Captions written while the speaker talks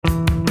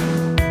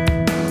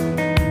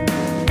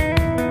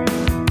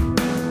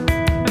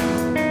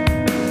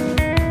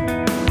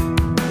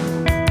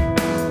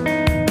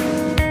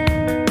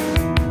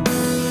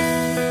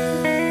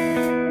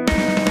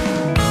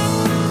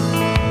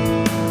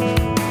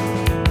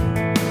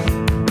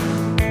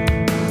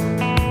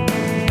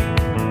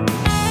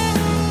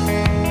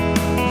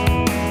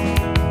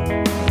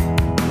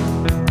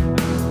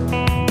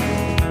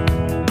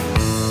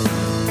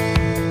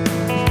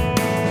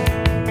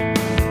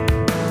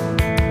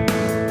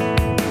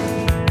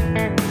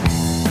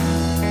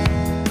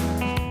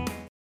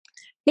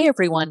Hey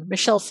everyone,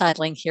 Michelle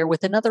Seidling here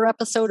with another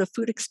episode of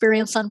Food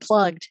Experience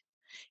Unplugged.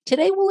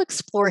 Today we'll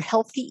explore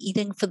healthy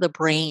eating for the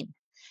brain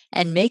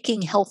and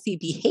making healthy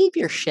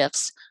behavior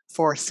shifts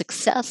for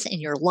success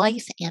in your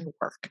life and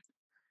work.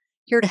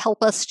 Here to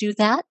help us do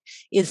that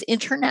is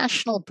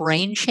international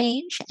brain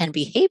change and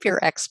behavior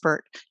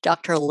expert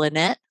Dr.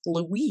 Lynette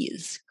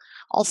Louise,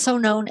 also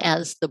known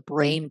as the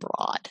Brain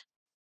Broad.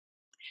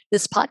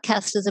 This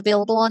podcast is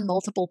available on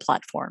multiple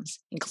platforms,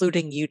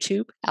 including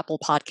YouTube, Apple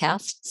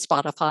Podcasts,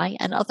 Spotify,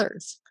 and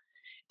others.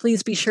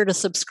 Please be sure to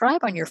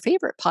subscribe on your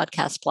favorite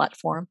podcast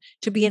platform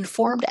to be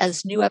informed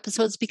as new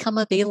episodes become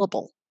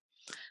available.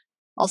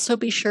 Also,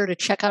 be sure to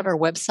check out our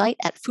website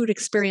at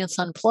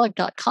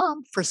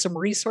foodexperienceunplugged.com for some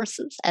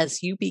resources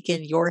as you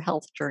begin your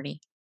health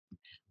journey.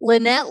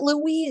 Lynette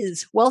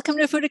Louise, welcome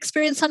to Food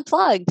Experience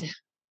Unplugged.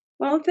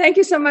 Well, thank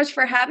you so much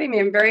for having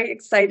me. I'm very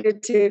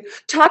excited to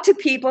talk to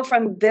people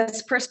from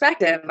this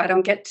perspective. I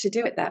don't get to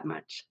do it that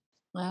much.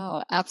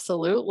 Oh,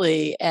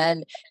 absolutely.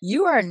 And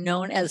you are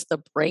known as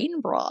the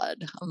Brain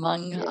Broad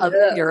among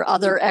your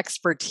other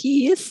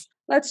expertise.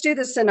 Let's do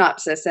the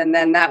synopsis, and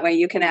then that way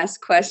you can ask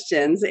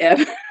questions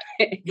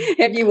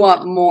if you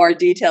want more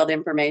detailed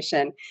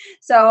information.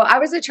 So I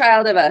was a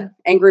child of an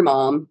angry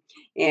mom,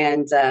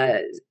 and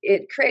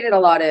it created a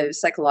lot of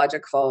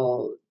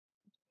psychological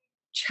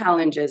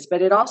challenges,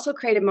 but it also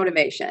created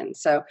motivation.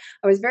 So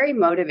I was very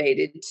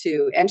motivated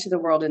to enter the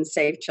world and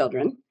save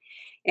children,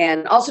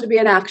 and also to be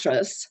an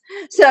actress.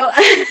 So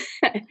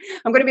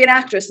I'm going to be an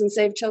actress and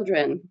save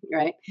children,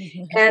 right?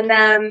 And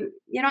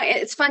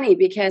it's funny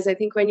because I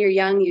think when you're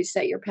young, you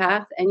set your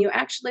path and you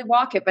actually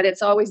walk it, but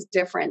it's always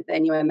different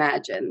than you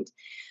imagined.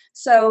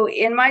 So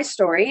in my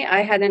story,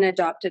 I had an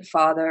adopted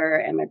father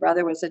and my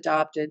brother was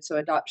adopted. So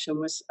adoption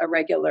was a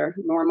regular,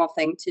 normal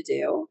thing to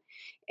do.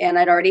 And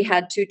I'd already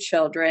had 2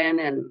 children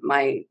and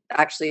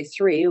actually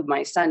 3,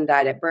 my son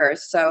died at birth.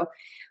 So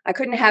I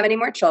couldn't have any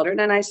more children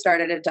and I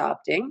started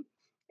adopting.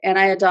 And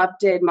I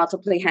adopted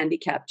multiply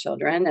handicapped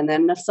children and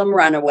then some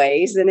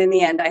runaways. And in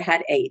the end, I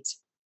had 8.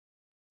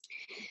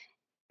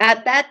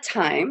 At that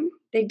time,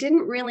 they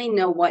didn't really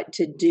know what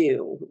to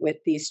do with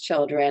these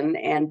children.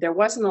 And there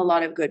wasn't a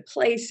lot of good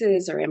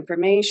places or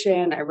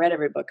information. I read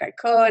every book I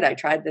could. I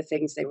tried the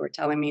things they were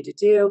telling me to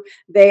do.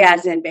 They,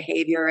 as in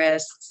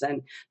behaviorists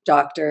and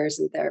doctors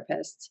and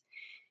therapists.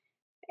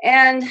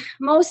 And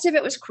most of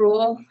it was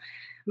cruel.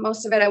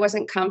 Most of it I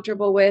wasn't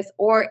comfortable with,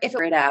 or if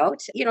it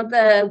out,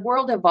 the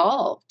world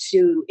evolved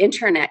to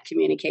internet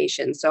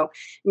communication. So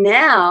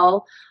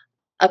now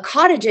a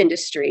cottage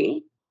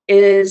industry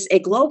is a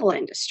global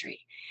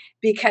industry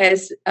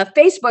because a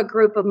Facebook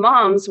group of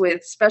moms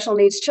with special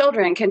needs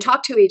children can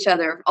talk to each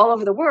other all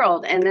over the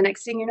world. And the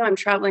next thing you know, I'm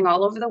traveling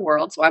all over the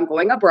world. So I'm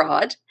going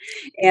abroad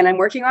and I'm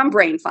working on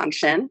brain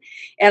function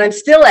and I'm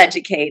still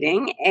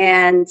educating.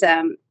 And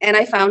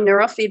I found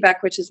neurofeedback,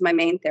 which is my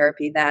main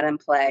therapy, that in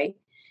play.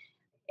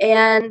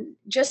 And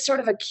just sort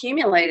of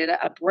accumulated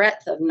a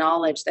breadth of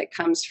knowledge that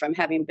comes from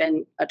having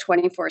been a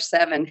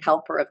 24/7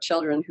 helper of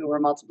children who were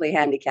multiply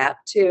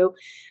handicapped to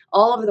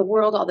all over the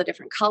world, all the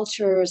different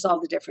cultures, all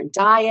the different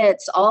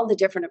diets, all the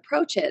different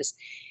approaches.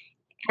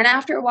 And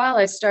after a while,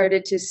 I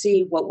started to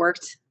see what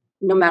worked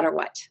no matter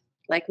what.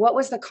 Like, what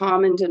was the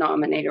common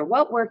denominator?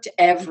 What worked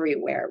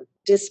everywhere,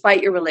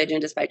 despite your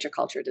religion, despite your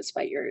culture,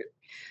 despite your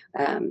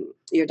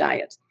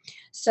diet.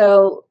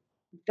 So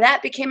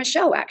that became a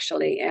show,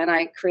 actually. And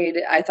I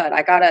thought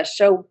I got to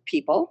show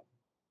people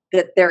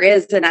that there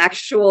is an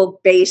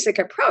actual basic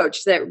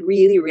approach that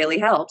really, really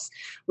helps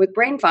with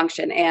brain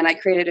function. And I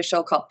created a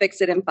show called Fix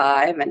It in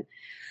 5. And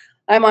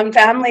I'm on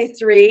family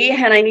 3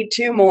 and I need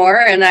 2 more.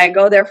 And I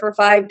go there for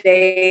 5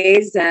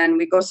 days and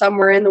we go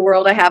somewhere in the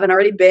world I haven't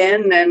already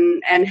been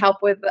and help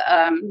with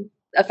a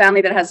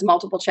family that has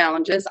multiple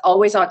challenges,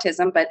 always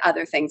autism, but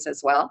other things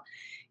as well.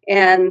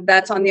 And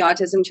that's on the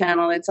Autism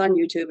Channel. It's on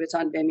YouTube. It's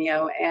on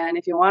Vimeo. And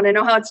if you want to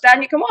know how it's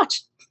done, you can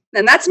watch.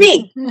 And that's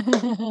me.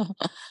 Go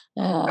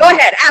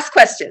ahead. Ask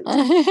questions.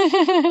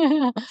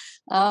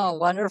 Oh,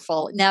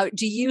 wonderful. Now,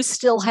 do you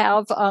still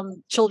have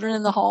children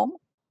in the home?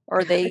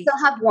 Or they? I still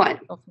have one.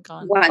 Oh,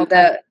 gone. One.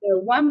 Okay. The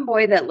one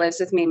boy that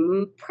lives with me,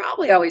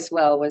 probably always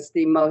was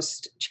the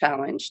most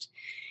challenged.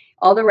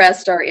 All the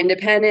rest are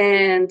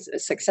independent,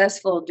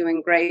 successful,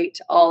 doing great,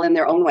 all in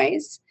their own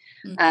ways.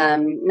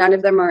 Mm-hmm. None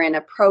of them are in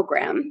a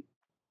program.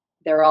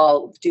 They're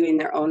all doing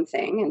their own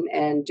thing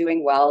and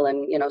doing well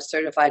and,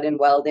 certified in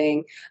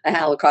welding, a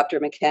helicopter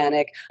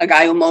mechanic, a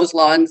guy who mows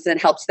lawns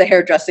and helps the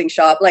hairdressing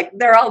shop. Like,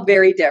 they're all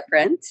very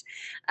different.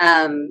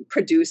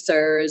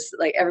 Producers,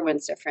 like,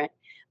 everyone's different.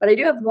 But I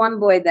do have one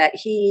boy that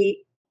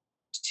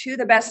to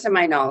the best of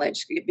my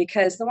knowledge,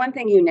 because the one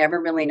thing you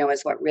never really know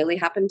is what really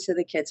happened to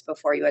the kids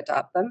before you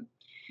adopt them.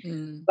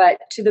 But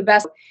to the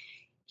best,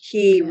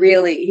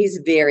 he's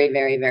very,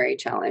 very, very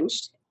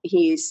challenged.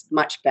 He's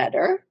much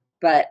better,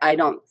 but I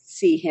don't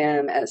see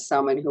him as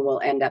someone who will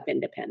end up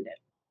independent.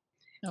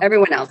 Okay.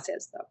 Everyone else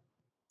is,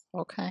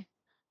 though. Okay.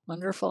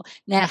 Wonderful.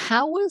 Now,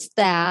 how was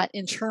that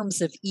in terms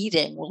of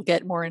eating? We'll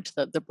get more into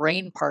the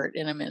brain part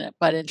in a minute,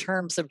 but in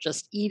terms of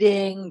just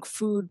eating,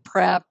 food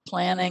prep,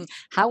 planning,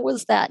 how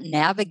was that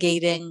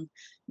navigating,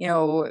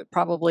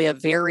 probably a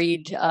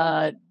varied,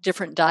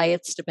 different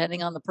diets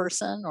depending on the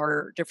person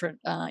or different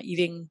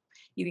eating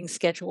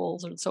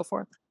schedules and so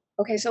forth?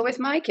 Okay, so with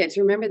my kids,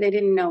 remember they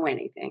didn't know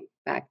anything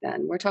back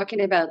then. We're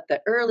talking about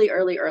the early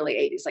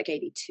 80s, like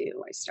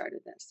 82, I started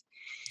this.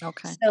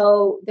 Okay.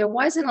 So there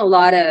wasn't a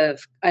lot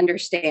of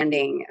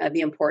understanding of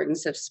the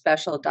importance of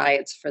special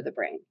diets for the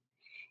brain.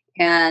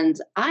 And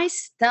I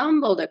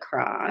stumbled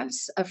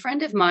across a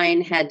friend of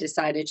mine had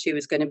decided she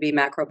was going to be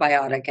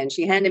macrobiotic, and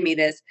she handed me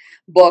this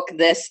book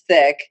this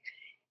thick.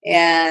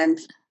 And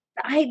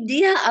the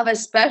idea of a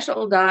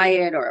special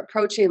diet or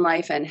approaching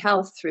life and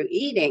health through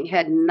eating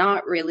had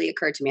not really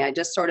occurred to me. I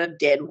just sort of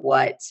did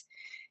what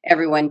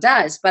everyone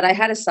does. But I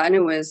had a son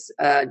who was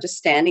just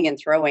standing and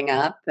throwing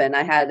up, and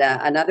I had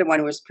another one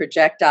who was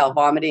projectile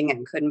vomiting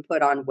and couldn't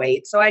put on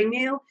weight. So I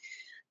knew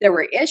there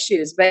were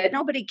issues, but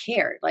nobody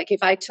cared. Like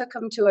if I took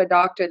him to a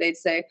doctor, they'd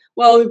say,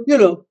 "Well,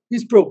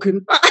 he's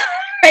broken."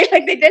 Right?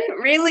 Like they didn't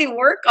really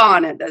work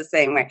on it the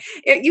same way.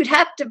 You'd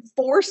have to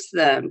force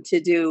them to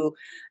do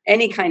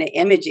any kind of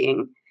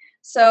imaging.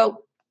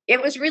 So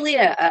it was really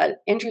a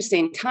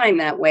interesting time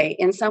that way.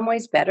 In some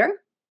ways,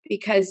 better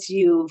because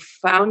you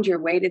found your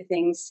way to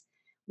things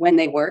when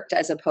they worked,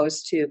 as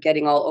opposed to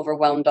getting all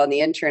overwhelmed on the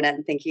internet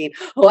and thinking,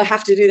 "Oh, I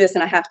have to do this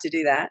and I have to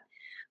do that."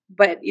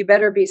 But you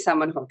better be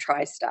someone who'll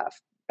try stuff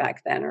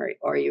back then,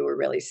 or you were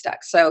really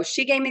stuck. So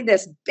she gave me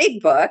this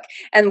big book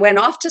and went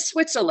off to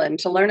Switzerland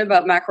to learn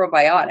about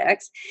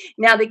macrobiotics.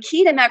 Now, the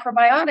key to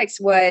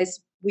macrobiotics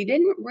was we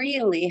didn't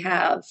really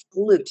have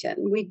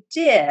gluten. We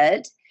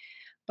did,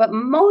 but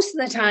most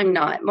of the time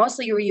not.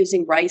 Mostly you were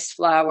using rice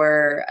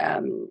flour,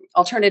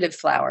 alternative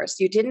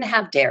flours. You didn't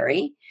have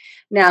dairy.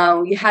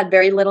 Now, you had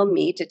very little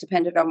meat. It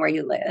depended on where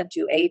you lived.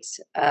 You ate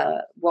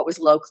what was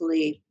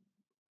locally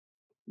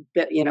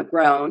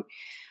grown,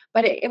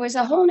 but it was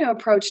a whole new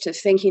approach to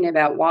thinking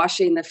about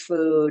washing the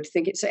food,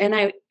 thinking so. And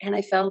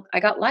I felt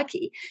I got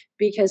lucky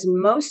because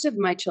most of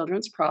my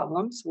children's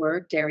problems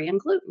were dairy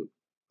and gluten.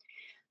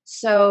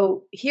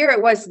 So here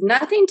it was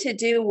nothing to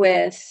do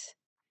with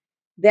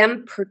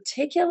them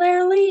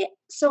particularly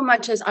so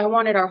much as I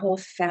wanted our whole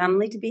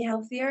family to be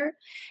healthier.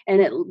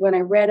 And when I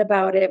read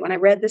about it, when I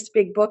read this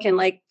big book in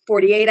like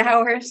 48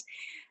 hours,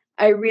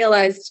 I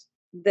realized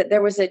that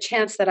there was a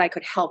chance that I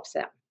could help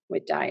them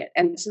with diet.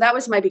 And so that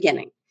was my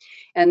beginning.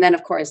 And then,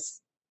 of course,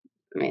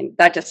 I mean,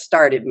 that just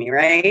started me,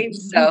 right?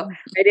 So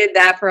I did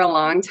that for a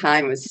long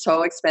time. It was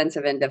so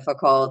expensive and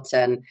difficult.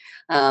 And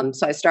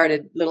so I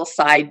started little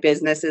side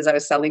businesses. I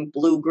was selling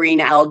blue-green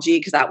algae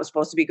because that was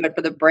supposed to be good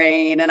for the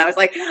brain. And I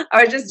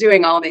was just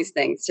doing all these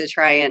things to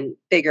try and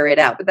figure it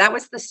out. But that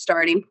was the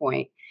starting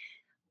point.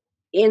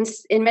 In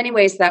many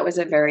ways, that was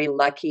a very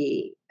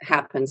lucky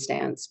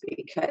happenstance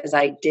because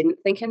I didn't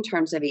think in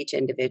terms of each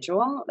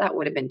individual. That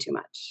would have been too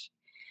much.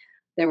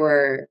 There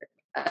were,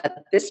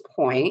 at this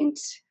point,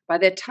 by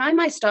the time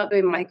I stopped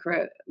doing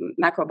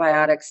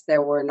macrobiotics,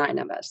 there were 9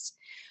 of us.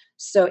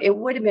 So it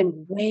would have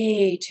been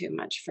way too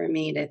much for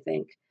me to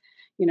think,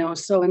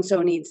 so and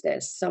so needs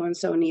this, so and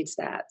so needs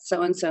that,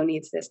 so and so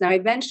needs this. Now,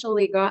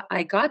 eventually,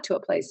 I got to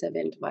a place of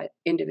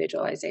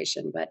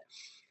individualization, but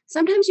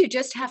sometimes you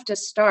just have to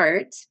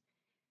start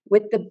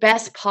with the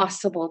best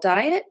possible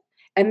diet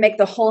and make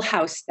the whole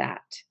house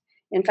that.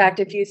 In fact,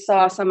 if you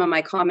saw some of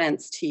my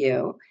comments to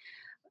you,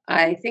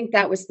 I think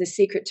that was the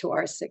secret to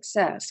our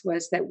success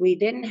was that we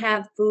didn't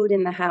have food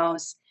in the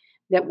house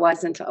that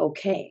wasn't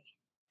okay,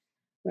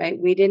 right?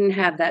 We didn't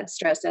have that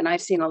stress. And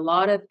I've seen a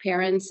lot of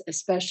parents,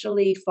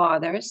 especially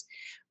fathers,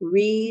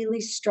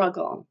 really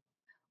struggle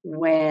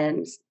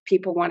when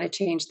people want to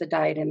change the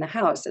diet in the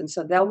house. And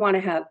so they'll want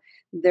to have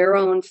their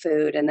own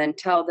food and then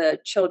tell the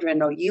children,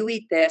 no, you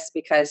eat this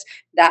because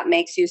that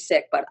makes you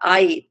sick, but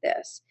I eat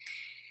this.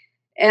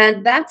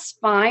 And that's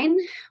fine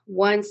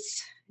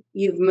once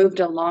you've moved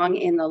along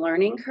in the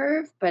learning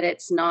curve, but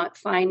it's not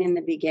fine in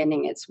the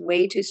beginning. It's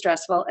way too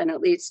stressful and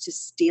it leads to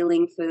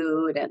stealing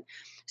food and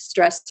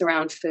stress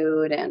around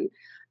food and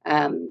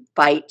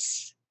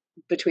fights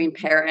between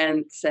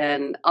parents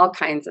and all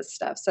kinds of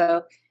stuff.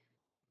 So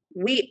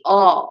we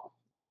all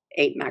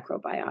ate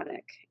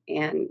macrobiotic,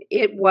 and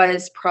it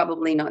was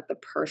probably not the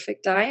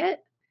perfect diet,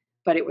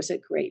 but it was a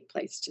great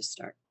place to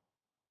start.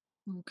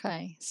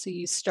 Okay, so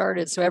you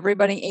started. So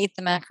everybody ate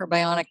the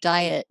macrobiotic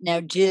diet. Now,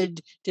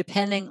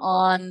 depending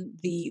on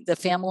the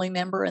family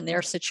member and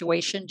their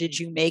situation, did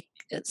you make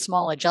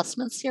small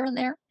adjustments here and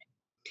there?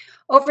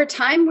 Over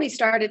time, we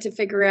started to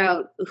figure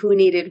out who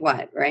needed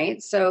what, right?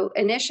 So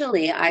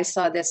initially, I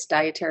saw this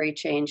dietary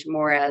change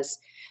more as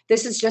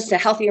this is just a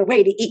healthier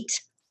way to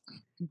eat,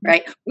 Mhm.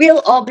 right? We'll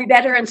all be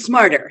better and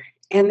smarter.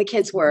 And the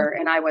kids Mhm. were,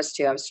 and I was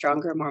too. I was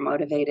stronger, more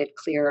motivated,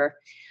 clearer.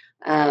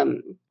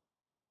 Um,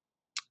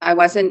 I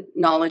wasn't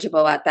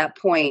knowledgeable at that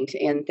point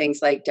in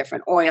things like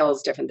different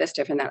oils, different this,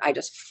 different that. I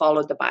just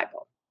followed the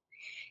Bible.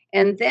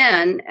 And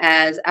then,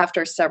 as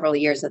after several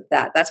years of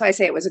that, that's why I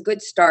say it was a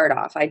good start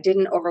off. I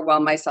didn't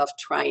overwhelm myself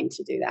trying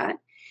to do that.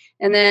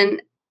 And then,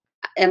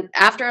 and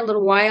after a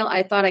little while,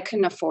 I thought I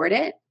couldn't afford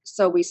it.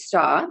 So we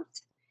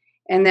stopped.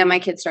 And then my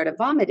kids started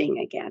vomiting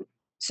again.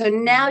 So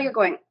now you're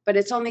going, but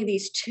it's only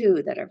these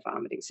two that are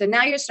vomiting. So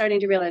now you're starting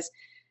to realize,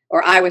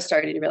 or I was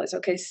starting to realize,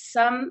 okay,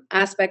 some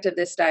aspect of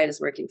this diet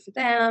is working for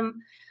them.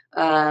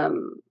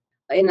 Um,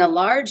 in a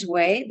large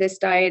way, this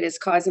diet is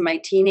causing my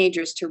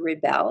teenagers to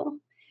rebel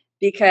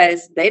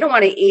because they don't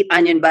want to eat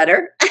onion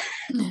butter.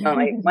 Well,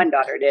 my one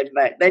daughter did,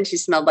 but then she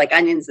smelled like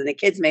onions and the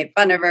kids made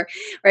fun of her.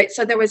 Right.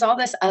 So there was all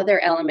this other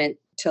element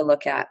to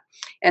look at.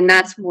 And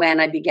that's when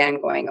I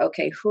began going,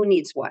 okay, who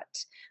needs what?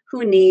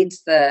 Who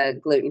needs the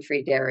gluten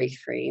free, dairy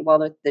free?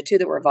 Well, the two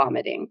that were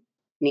vomiting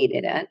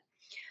needed it.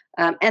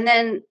 And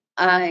then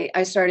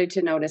I started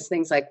to notice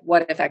things like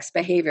what affects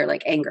behavior,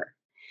 like anger.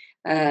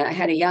 I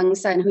had a young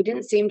son who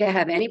didn't seem to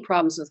have any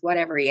problems with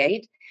whatever he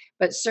ate,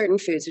 but certain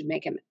foods would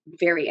make him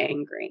very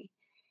angry.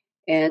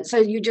 And so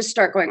you just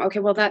start going, okay,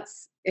 well,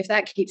 that's if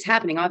that keeps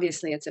happening,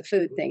 obviously it's a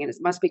food thing and it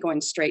must be going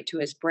straight to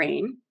his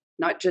brain,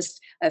 not just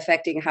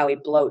affecting how he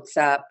bloats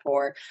up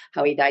or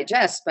how he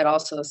digests, but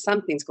also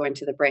something's going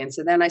to the brain.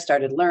 So then I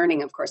started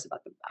learning, of course,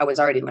 I was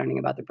already learning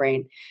about the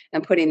brain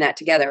and putting that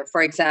together.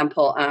 For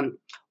example,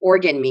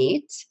 organ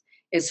meat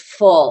is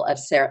full of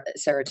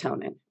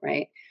serotonin,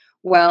 right?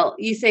 Well,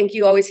 you think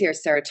you always hear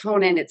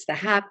serotonin, it's the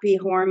happy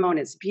hormone,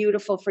 it's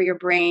beautiful for your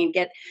brain.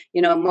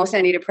 Most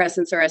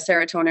antidepressants are a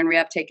serotonin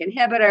reuptake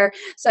inhibitor.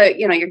 So,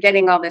 you're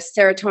getting all this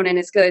serotonin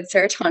is good,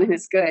 serotonin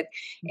is good.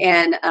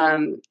 And,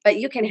 but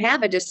you can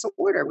have a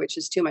disorder, which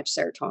is too much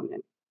serotonin.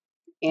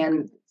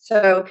 And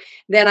so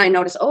then I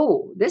noticed,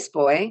 oh, this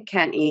boy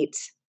can't eat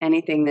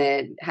anything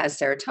that has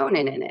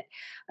serotonin in it.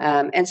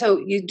 And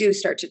so you do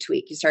start to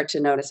tweak. You start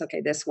to notice,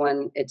 okay, this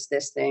one, it's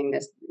this thing,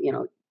 this,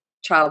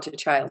 child to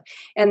child.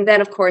 And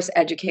then, of course,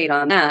 educate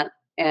on that.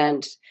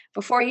 And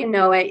before you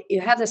know it, you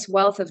have this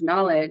wealth of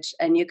knowledge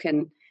and you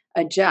can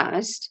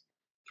adjust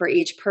for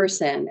each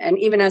person. And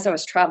even as I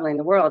was traveling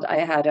the world, I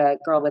had a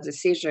girl with a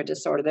seizure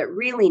disorder that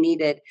really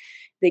needed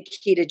the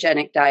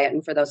ketogenic diet.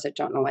 And for those that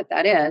don't know what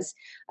that is,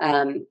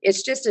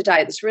 it's just a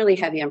diet that's really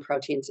heavy on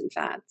proteins and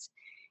fats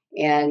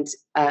and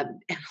a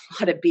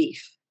lot of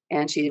beef.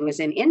 And she was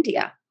in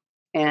India.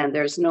 And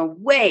there's no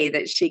way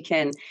that she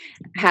can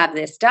have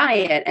this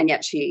diet, and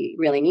yet she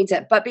really needs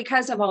it. But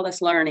because of all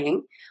this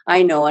learning,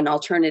 I know an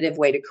alternative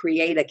way to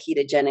create a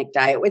ketogenic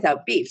diet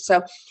without beef.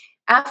 So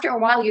after a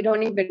while, you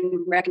don't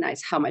even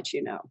recognize how much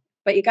you know,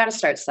 but you got to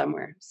start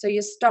somewhere. So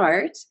you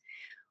start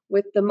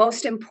with the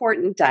most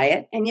important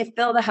diet and you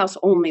fill the house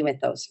only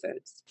with those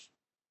foods.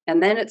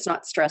 And then it's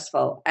not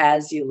stressful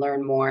as you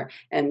learn more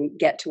and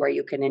get to where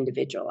you can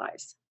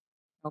individualize.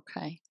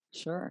 Okay,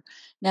 sure.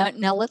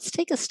 Now let's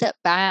take a step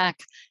back.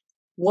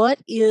 What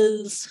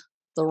is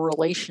the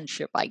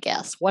relationship, I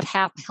guess? What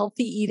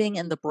healthy eating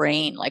and the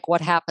brain? Like what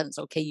happens?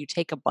 Okay, you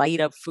take a bite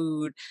of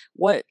food.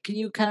 What can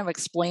you kind of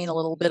explain a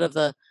little bit of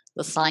the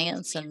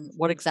science and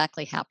what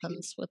exactly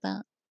happens with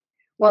that?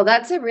 Well,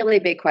 that's a really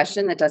big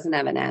question that doesn't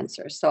have an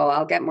answer. So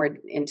I'll get more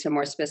into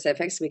more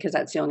specifics because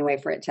that's the only way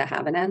for it to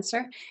have an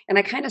answer. And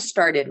I kind of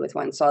started with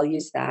one, so I'll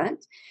use that.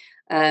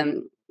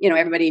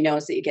 Everybody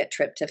knows that you get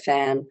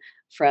tryptophan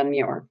from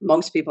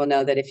most people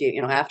know that if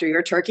after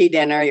your turkey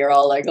dinner, you're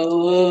all like,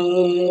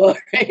 oh,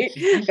 right?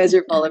 Because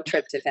you're full of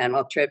tryptophan.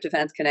 Well,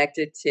 tryptophan's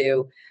connected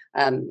to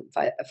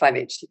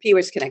 5-HTP,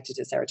 which is connected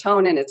to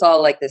serotonin. It's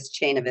all like this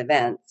chain of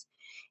events.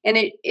 And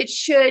it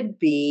should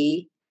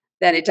be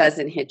that it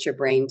doesn't hit your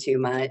brain too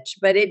much,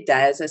 but it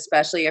does,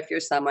 especially if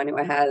you're someone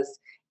who has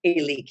a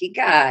leaky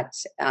gut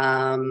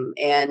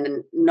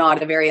and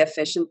not a very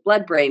efficient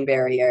blood-brain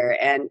barrier.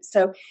 And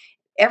so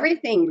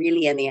everything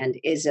really in the end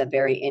is a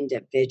very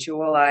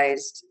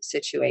individualized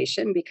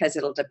situation because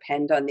it'll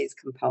depend on these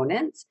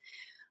components.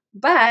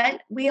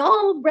 But we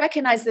all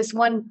recognize this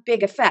one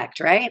big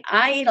effect, right?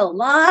 I eat a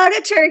lot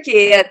of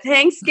turkey at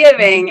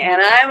Thanksgiving and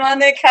I'm on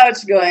the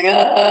couch going,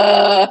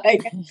 oh.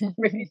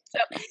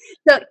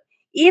 So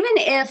even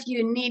if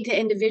you need to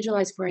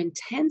individualize for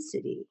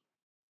intensity,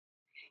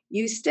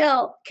 you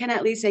still can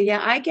at least say,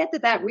 yeah, I get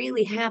that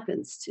really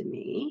happens to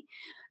me.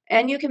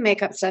 And you can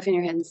make up stuff in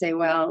your head and say,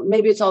 well,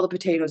 maybe it's all the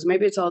potatoes,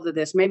 maybe it's all the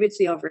this, maybe it's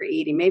the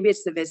overeating, maybe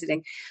it's the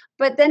visiting.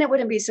 But then it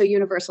wouldn't be so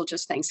universal,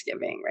 just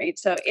Thanksgiving, right?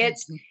 So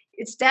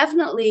it's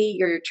definitely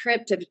your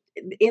trip to,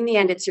 in the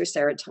end, it's your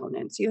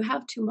serotonin. So you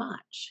have too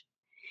much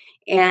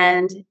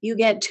and you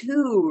get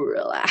too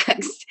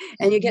relaxed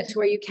and you get to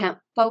where you can't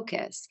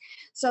focus.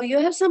 So you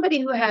have somebody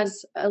who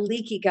has a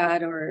leaky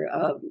gut or,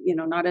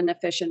 not an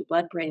efficient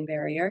blood-brain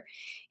barrier.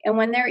 And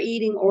when they're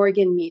eating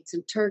organ meats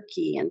and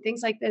turkey and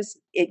things like this,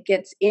 it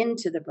gets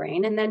into the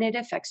brain and then it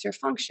affects your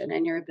function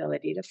and your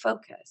ability to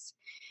focus.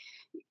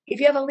 If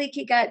you have a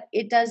leaky gut,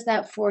 it does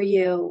that for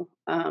you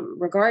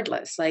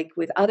regardless, like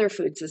with other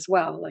foods as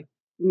well, like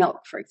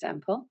milk, for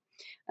example.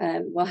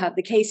 We'll have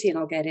the casein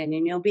will get in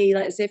and you'll be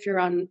as if you're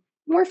on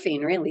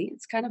morphine, really.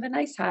 It's kind of a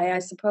nice high, I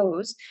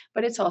suppose,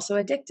 but it's also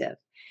addictive.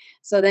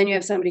 So then you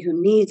have somebody who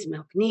needs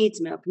milk,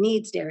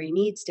 needs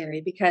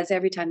dairy, because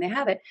every time they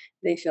have it,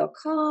 they feel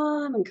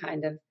calm and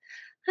kind of,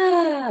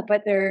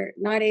 but they're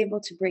not able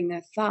to bring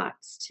their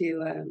thoughts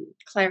to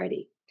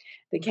clarity.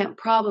 They can't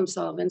problem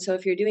solve. And so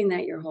if you're doing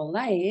that your whole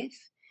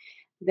life,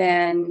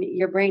 then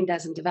your brain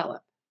doesn't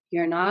develop.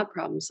 You're not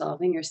problem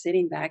solving, you're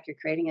sitting back, you're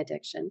creating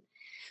addiction.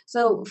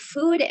 So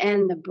food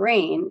and the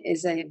brain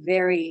is a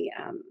very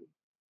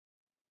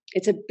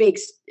it's a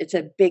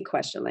big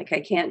question. Like, I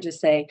can't just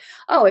say,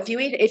 oh, if you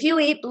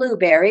eat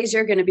blueberries,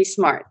 you're going to be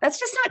smart. That's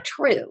just not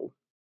true,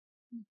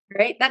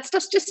 right? That's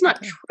just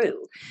not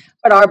true.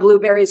 But are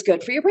blueberries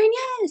good for your brain?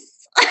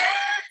 Yes.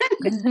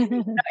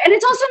 And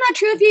it's also not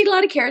true if you eat a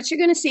lot of carrots, you're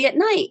going to see at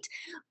night.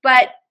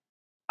 But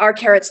are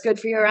carrots good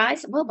for your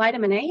eyes? Well,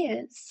 vitamin A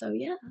is. So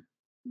yeah,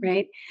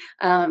 right.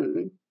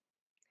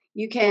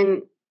 You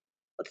can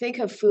think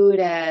of food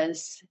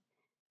as,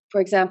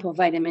 for example,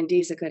 vitamin D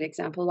is a good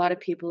example. A lot of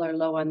people are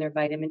low on their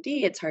vitamin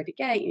D. It's hard to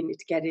get. You need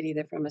to get it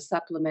either from a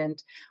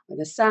supplement or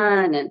the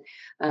sun,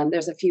 and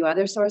there's a few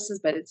other sources,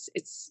 but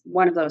it's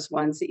one of those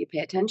ones that you pay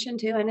attention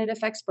to, and it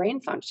affects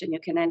brain function. You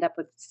can end up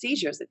with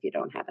seizures if you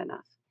don't have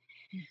enough.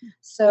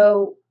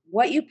 So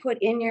what you put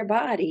in your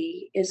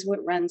body is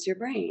what runs your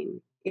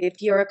brain.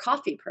 If you're a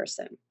coffee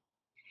person,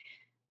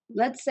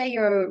 let's say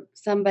you're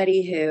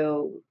somebody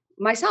who,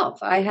 myself,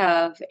 I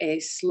have a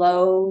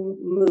slow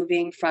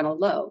moving frontal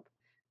lobe.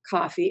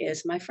 Coffee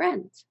is my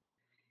friend.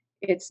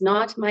 It's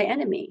not my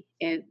enemy.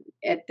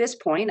 At this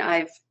point,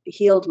 I've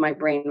healed my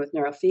brain with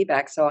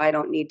neurofeedback, so I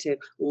don't need to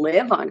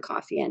live on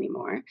coffee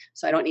anymore.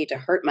 So I don't need to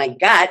hurt my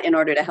gut in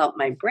order to help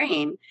my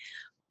brain.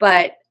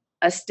 But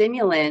a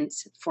stimulant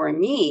for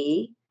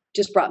me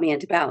just brought me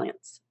into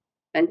balance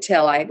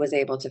until I was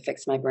able to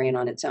fix my brain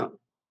on its own.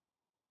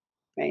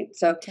 Right.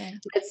 So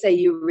let's say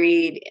you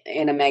read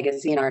in a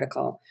magazine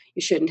article,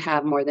 you shouldn't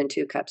have more than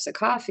 2 cups of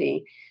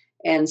coffee.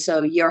 And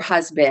so your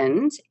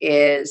husband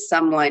is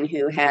someone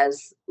who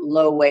has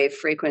low wave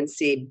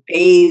frequency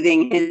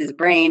bathing his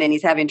brain and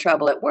he's having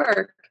trouble at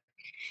work.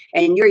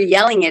 And you're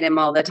yelling at him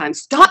all the time,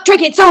 stop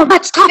drinking so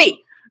much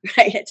coffee.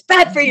 Right? It's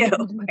bad for you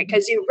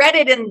because you read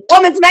it in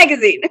Woman's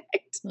Magazine.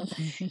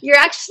 Right? You're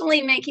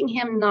actually making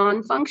him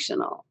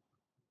non-functional.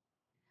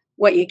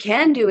 What you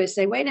can do is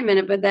say, wait a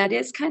minute, but that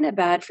is kind of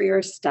bad for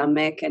your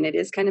stomach and it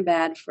is kind of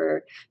bad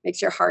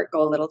makes your heart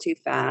go a little too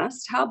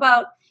fast. How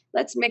about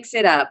let's mix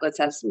it up. Let's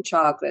have some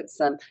chocolate,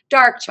 some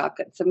dark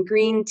chocolate, some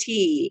green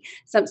tea.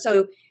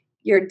 So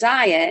your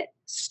diet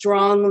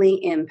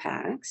strongly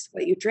impacts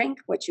what you drink,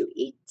 what you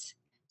eat,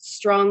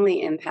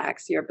 strongly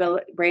impacts your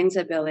brain's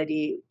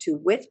ability to,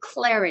 with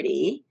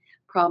clarity,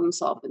 problem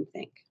solve and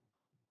think.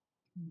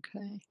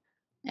 Okay.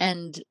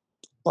 And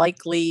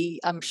likely,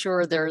 I'm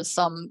sure there's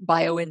some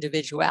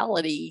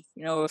bio-individuality,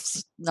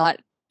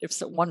 if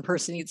one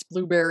person eats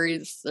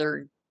blueberries,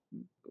 they're,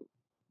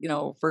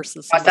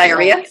 versus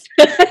diarrhea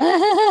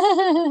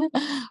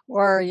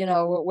or,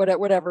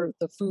 whatever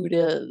the food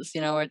is,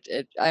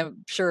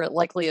 I'm sure it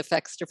likely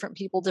affects different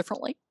people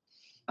differently.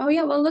 Oh,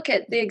 yeah. Well, look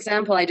at the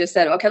example I just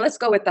said. Okay, let's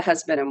go with the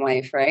husband and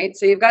wife, right?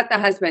 So you've got the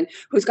husband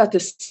who's got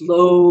this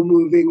slow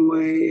moving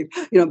wave,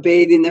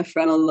 bathing the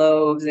frontal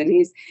lobes, and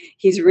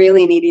he's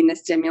really needing the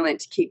stimulant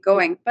to keep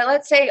going. But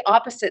let's say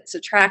opposites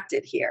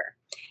attracted here.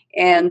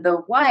 And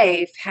the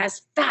wife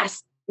has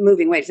fast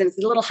moving waves and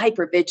it's a little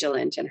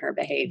hypervigilant in her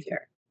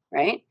behavior,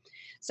 right?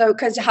 So,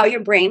 because how your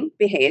brain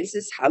behaves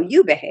is how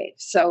you behave.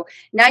 So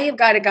now you've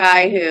got a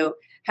guy who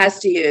has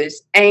to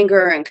use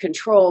anger and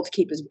control to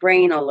keep his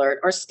brain alert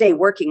or stay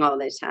working all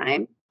the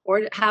time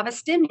or have a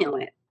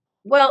stimulant.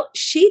 Well,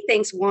 she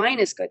thinks wine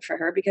is good for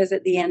her because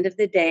at the end of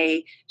the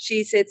day,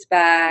 she sits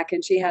back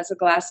and she has a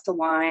glass of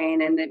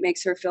wine and it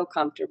makes her feel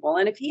comfortable.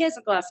 And if he has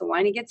a glass of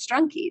wine, he gets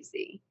drunk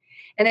easy.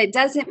 And it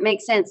doesn't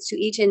make sense to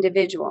each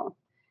individual.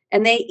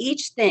 And they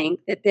each think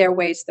that their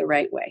way's the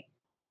right way.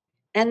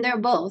 And they're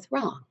both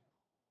wrong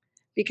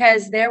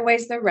because their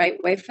way's the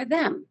right way for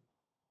them.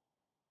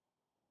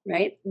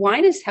 Right?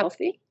 Wine is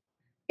healthy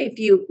if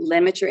you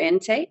limit your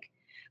intake.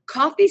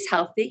 Coffee's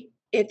healthy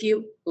if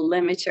you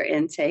limit your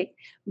intake.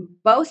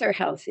 Both are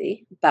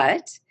healthy,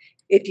 but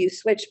if you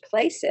switch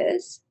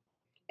places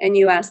and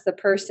you ask the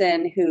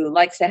person who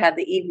likes to have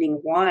the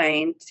evening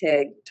wine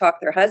to talk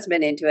their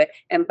husband into it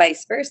and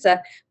vice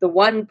versa, the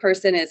one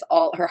person is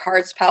all her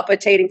heart's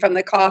palpitating from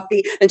the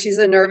coffee and she's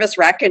a nervous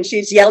wreck and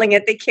she's yelling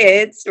at the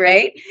kids,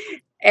 right?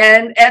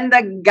 And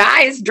the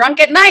guy's drunk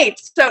at night.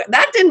 So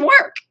that didn't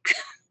work.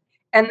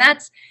 And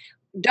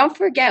don't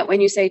forget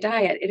when you say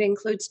diet, it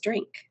includes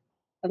drink.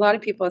 A lot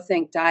of people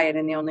think diet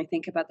and they only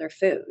think about their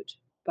food,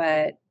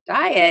 but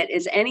diet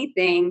is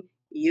anything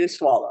you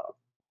swallow.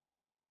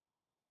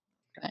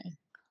 Okay.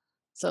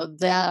 So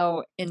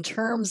now in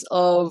terms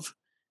of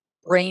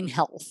brain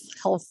health,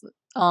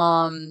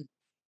 healthy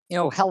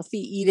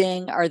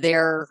eating, are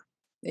there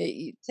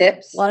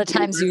tips? A lot of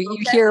times you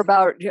hear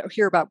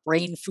about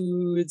brain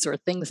foods or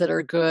things that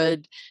are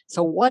good.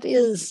 So what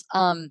is,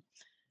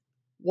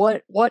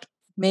 what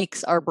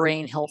makes our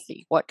brain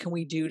healthy? What can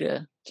we do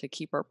to to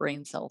keep our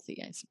brains healthy,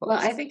 I Well,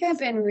 suppose. I think I've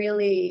been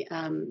really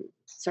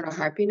sort of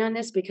harping on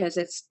this because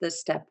it's the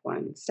step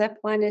one. Step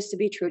one is to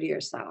be true to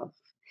yourself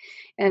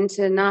and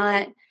to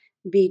not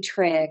be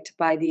tricked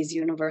by these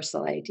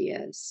universal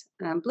ideas.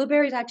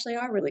 Blueberries actually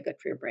are really good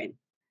for your brain,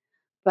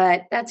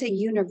 but that's a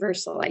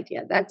universal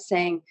idea. That's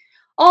saying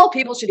all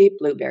people should eat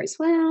blueberries.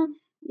 Well,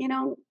 you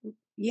know,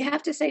 you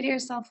have to say to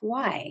yourself,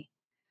 why?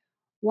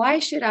 Why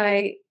should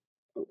I?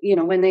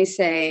 When they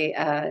say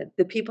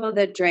the people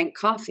that drink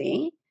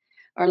coffee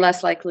are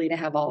less likely to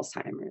have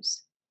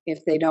Alzheimer's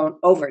if they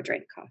don't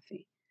overdrink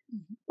coffee.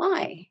 Mhm.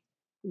 Why?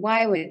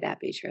 Why would that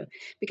be true?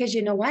 Because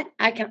you know what?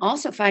 I can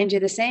also find you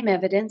the same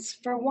evidence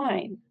for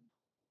wine.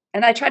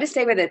 And I try to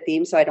stay with a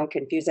theme so I don't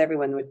confuse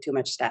everyone with too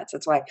much stats.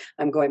 That's why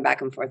I'm going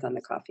back and forth on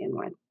the coffee and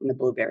wine and the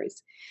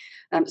blueberries.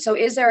 So,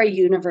 is there a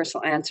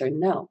universal answer?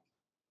 No.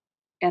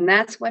 And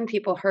that's when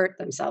people hurt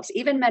themselves,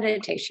 even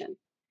meditation,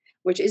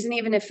 which isn't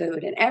even a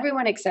food, and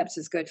everyone accepts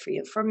is good for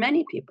you. For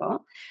many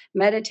people,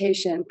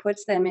 meditation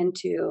puts them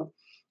into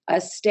a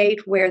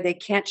state where they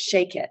can't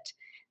shake it.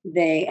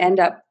 They end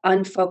up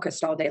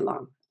unfocused all day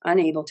long,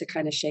 unable to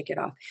kind of shake it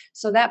off.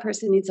 So that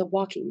person needs a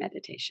walking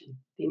meditation.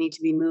 They need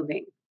to be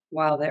moving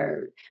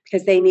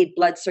because they need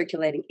blood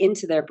circulating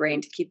into their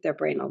brain to keep their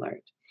brain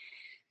alert.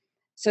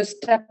 So,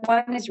 step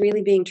one is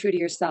really being true to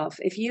yourself.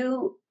 If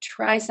you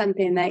try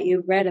something that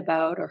you read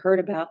about or heard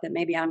about that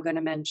maybe I'm going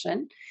to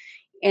mention,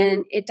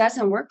 and it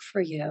doesn't work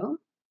for you,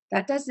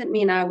 that doesn't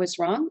mean I was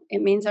wrong.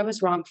 It means I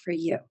was wrong for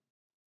you.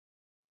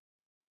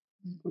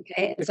 Mm.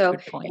 Okay. And Good, so good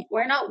if point.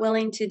 we're not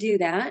willing to do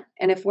that,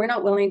 and if we're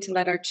not willing to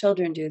let our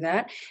children do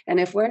that, and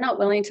if we're not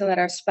willing to let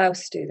our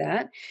spouse do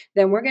that,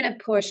 then we're going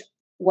to push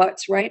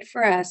what's right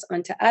for us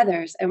onto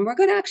others, and we're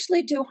going to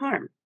actually do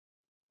harm,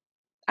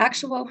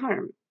 actual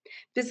harm,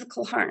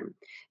 physical harm,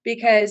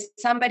 because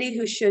somebody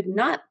who should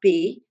not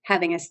be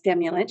having a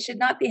stimulant should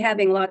not be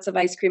having lots of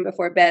ice cream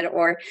before bed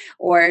or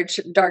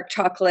dark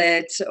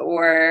chocolate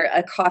or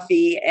a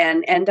coffee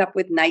and end up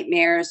with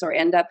nightmares or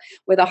end up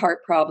with a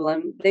heart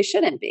problem. They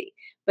shouldn't be,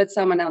 but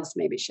someone else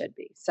maybe should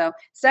be. So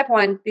step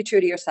one, be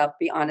true to yourself,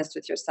 be honest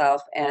with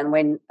yourself, and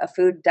when a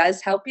food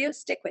does help you,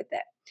 stick with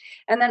it.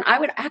 And then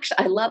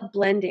I love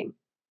blending.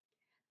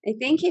 I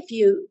think if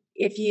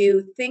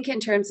you think in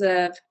terms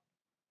of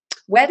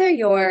whether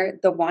you're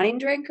the wine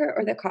drinker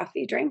or the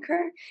coffee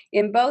drinker,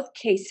 in both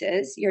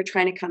cases, you're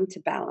trying to come to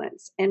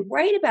balance. And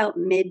right about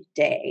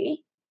midday,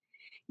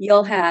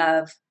 you'll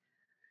have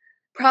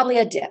probably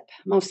a dip,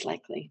 most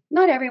likely.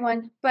 Not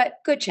everyone, but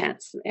good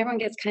chance. Everyone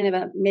gets kind of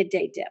a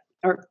midday dip.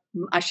 Or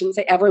I shouldn't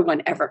say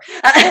everyone ever.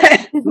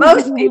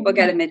 Most people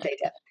get a midday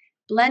dip.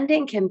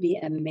 Blending can be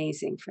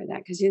amazing for that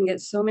because you can get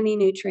so many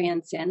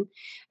nutrients in,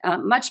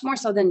 much more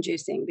so than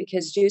juicing,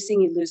 because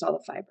juicing, you lose all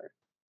the fiber.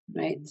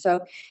 Right. So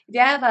if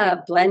you have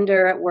a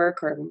blender at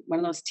work or one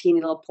of those teeny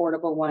little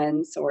portable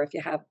ones, or if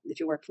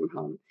you work from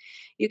home,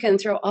 you can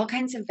throw all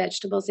kinds of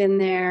vegetables in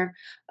there,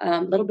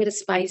 a little bit of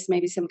spice,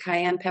 maybe some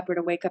cayenne pepper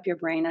to wake up your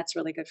brain. That's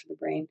really good for the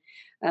brain.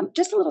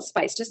 Just a little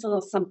spice, just a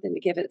little something to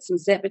give it some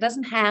zip. It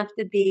doesn't have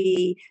to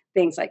be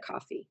things like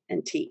coffee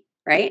and tea,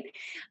 right?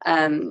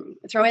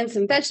 Throw in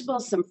some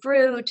vegetables, some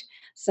fruit,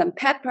 some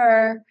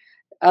pepper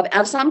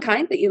of some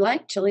kind that you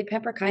like, chili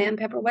pepper, cayenne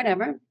pepper,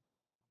 whatever.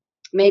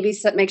 Maybe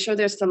make sure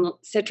there's some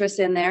citrus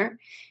in there,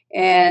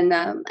 and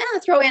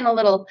throw in a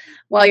little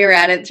while you're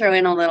at it. Throw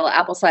in a little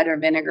apple cider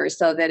vinegar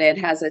so that it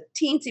has a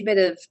teensy bit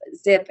of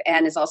zip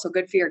and is also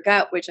good for your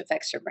gut, which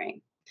affects your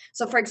brain.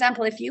 So, for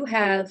example, if you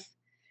have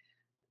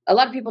a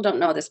lot of people don't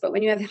know this, but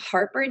when you have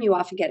heartburn, you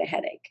often get a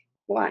headache.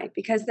 Why?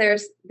 Because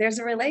there's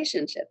a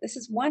relationship. This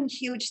is one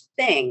huge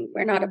thing.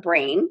 We're not a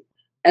brain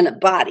and a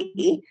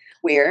body.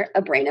 We're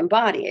a brain and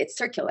body. It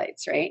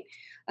circulates, right?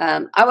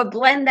 I would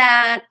blend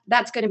that.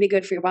 That's going to be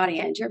good for your body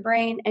and your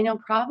brain, and you'll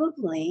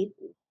probably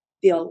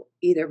feel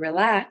either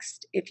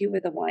relaxed if you were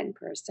the wine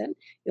person.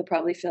 You'll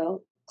probably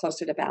feel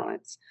closer to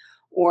balance,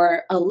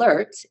 or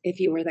alert if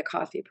you were the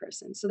coffee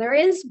person. So there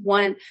is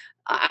one.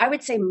 I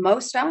would say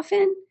most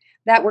often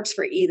that works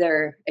for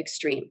either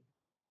extreme.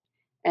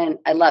 And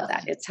I love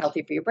that. It's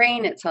healthy for your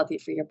brain, it's healthy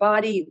for your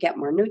body, you get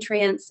more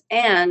nutrients,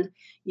 and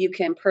you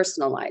can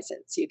personalize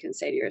it. So you can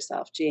say to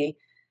yourself, gee,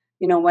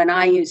 when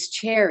I use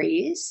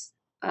cherries,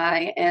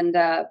 I end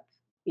up,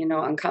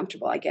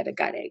 uncomfortable. I get a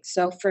gut ache.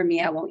 So for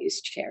me, I won't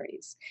use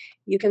cherries.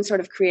 You can sort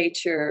of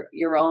create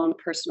your own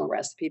personal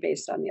recipe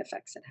based on the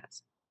effects it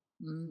has.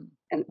 Mm,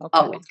 And okay.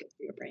 always good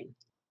for your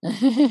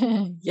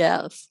brain.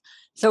 Yes.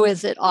 So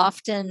is it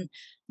often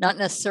not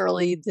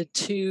necessarily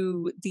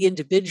the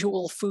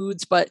individual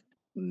foods, but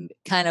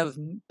kind of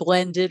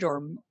blended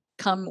or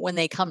come when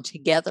they come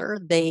together,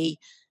 they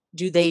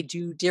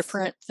do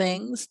different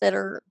things that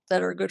are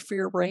good for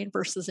your brain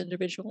versus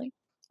individually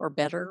or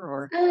better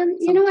or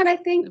You know some what? I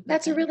think of the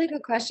that's a thing? really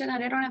good question,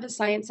 and I don't have a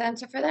science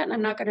answer for that, and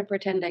I'm not going to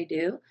pretend I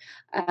do.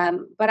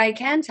 But I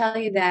can tell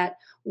you that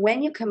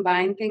when you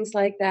combine things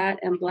like that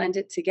and blend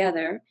it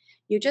together,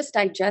 you just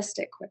digest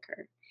it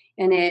quicker,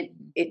 and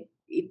it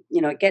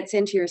gets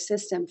into your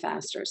system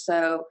faster.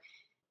 So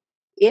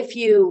if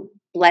you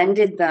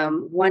blended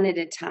them one at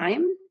a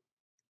time,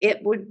 it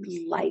would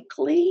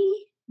likely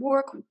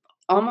work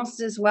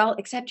almost as well,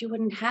 except you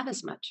wouldn't have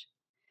as much.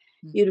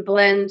 Mm. You'd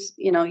blend,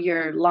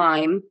 your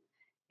lime,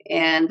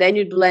 and then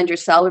you'd blend your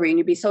celery, and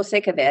you'd be so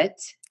sick of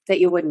it that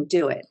you wouldn't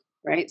do it,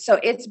 right? So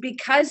it's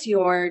because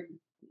you're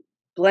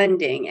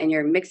blending and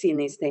you're mixing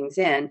these things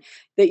in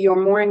that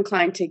you're more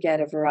inclined to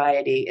get a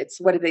variety. It's,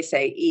 what do they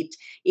say,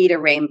 eat a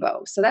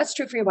rainbow. So that's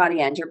true for your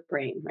body and your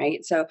brain,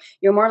 right? So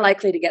you're more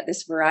likely to get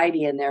this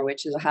variety in there,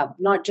 which is have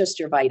not just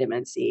your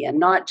vitamin C and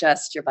not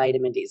just your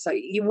vitamin D. So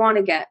you want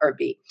to get, or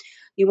B,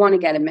 you want to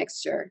get a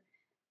mixture,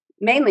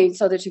 mainly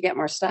so that you get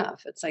more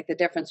stuff. It's like the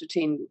difference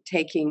between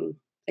taking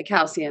a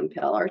calcium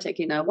pill or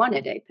taking a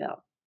 1-a-day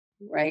pill,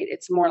 right?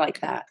 It's more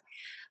like that.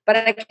 But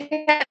I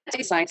can't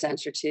say science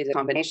answer to the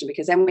combination,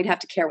 because then we'd have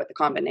to care what the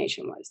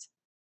combination was,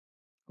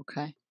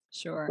 Okay,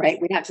 sure. right?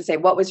 We'd have to say,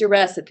 what was your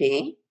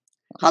recipe?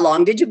 How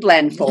long did you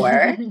blend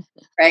for?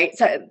 Right?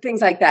 So things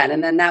like that.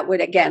 And then that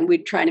would, again,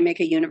 we'd try to make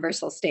a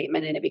universal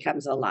statement and it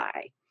becomes a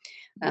lie.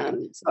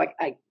 And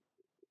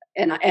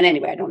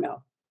anyway, I don't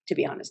know, to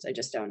be honest. I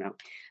just don't know.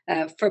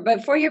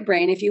 But for your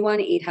brain, if you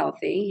want to eat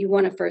healthy, you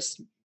want to first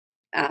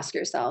ask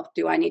yourself,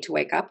 do I need to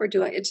wake up, or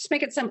do I just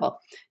make it simple?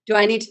 Do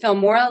I need to feel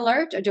more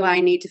alert, or do I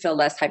need to feel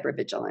less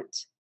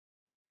hypervigilant,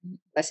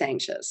 less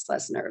anxious,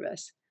 less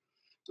nervous?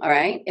 All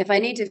right. If I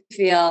need to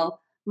feel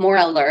more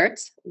alert,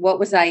 what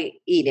was I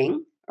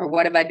eating, or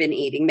what have I been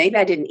eating? Maybe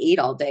I didn't eat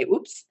all day.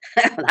 Oops.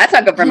 That's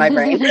not good for my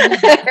brain.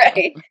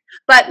 Right.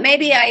 But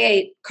maybe I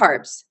ate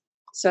carbs.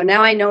 So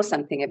now I know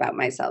something about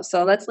myself.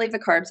 So let's leave the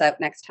carbs out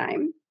next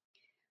time.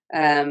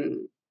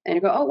 And you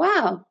go, oh,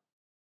 wow.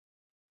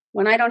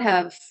 When I don't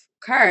have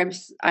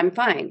carbs, I'm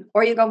fine.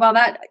 Or you go, well,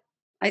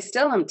 I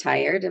still am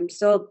tired. I'm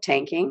still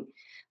tanking.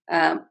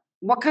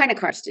 What kind of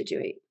carbs did you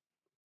eat?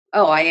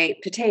 Oh, I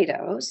ate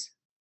potatoes.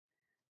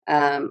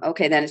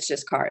 Okay, then it's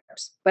just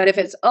carbs. But if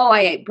it's, oh,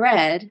 I ate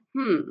bread,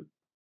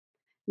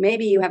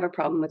 maybe you have a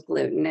problem with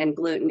gluten. And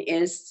gluten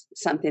is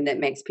something that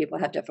makes people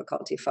have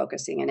difficulty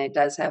focusing. And it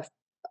does have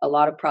a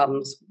lot of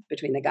problems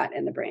between the gut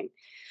and the brain.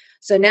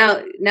 So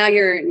now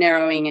you're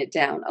narrowing it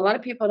down. A lot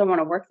of people don't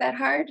want to work that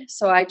hard.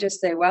 So I just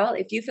say, well,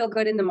 if you feel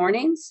good in the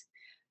mornings,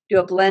 do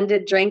a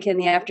blended drink in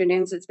the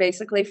afternoons. It's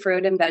basically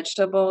fruit and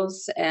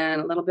vegetables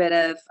and a little bit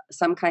of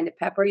some kind of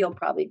pepper. You'll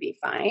probably be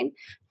fine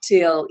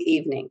till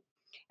evening.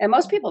 And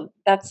most people,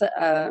 that's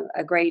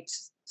a great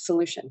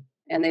solution.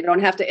 And they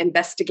don't have to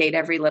investigate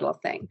every little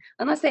thing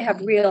unless they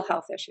have real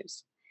health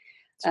issues.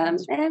 And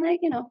I,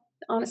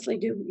 honestly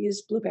do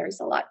use blueberries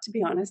a lot, to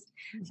be honest.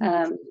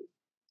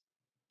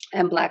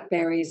 And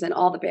blackberries and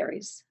all the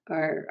berries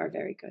are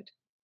very good.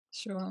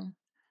 Sure.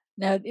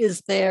 Now,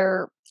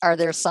 are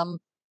there some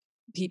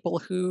people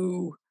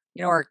who,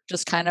 are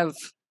just kind of,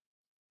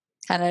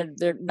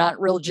 they're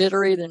not real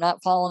jittery, they're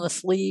not falling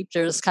asleep,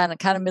 they're just kind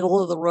of middle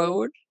of the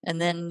road?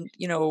 And then,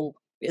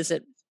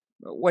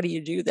 what do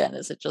you do then?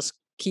 Is it just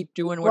keep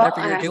doing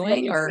whatever you're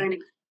doing, or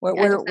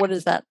where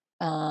does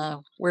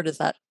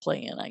that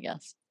play in, I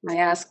guess? I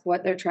ask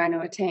what they're trying to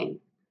attain,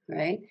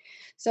 right?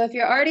 So if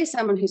you're already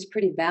someone who's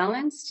pretty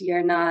balanced,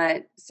 you're not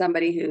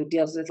somebody who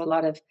deals with a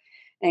lot of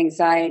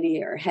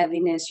anxiety or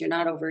heaviness, you're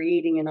not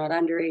overeating, you're not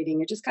undereating,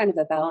 you're just kind of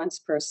a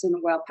balanced person,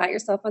 well, pat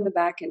yourself on the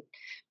back and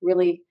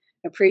really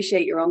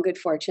appreciate your own good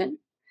fortune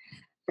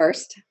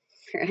first,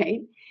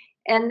 right?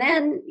 And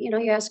then,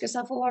 you ask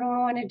yourself, well, what do I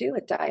want to do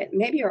with diet?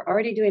 Maybe you're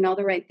already doing all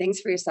the right things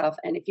for yourself.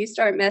 And if you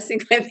start messing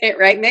with it,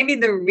 right, maybe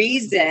the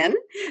reason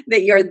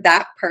that you're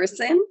that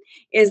person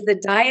is the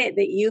diet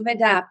that you've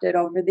adapted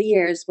over the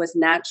years was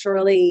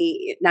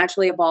naturally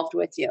evolved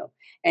with you.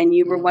 And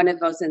you were one of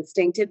those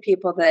instinctive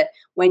people that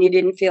when you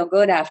didn't feel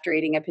good after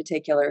eating a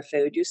particular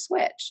food, you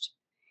switched.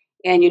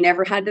 And you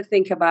never had to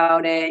think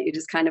about it. You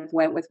just kind of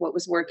went with what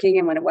was working.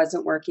 And when it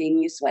wasn't working,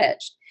 you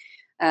switched.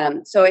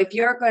 So if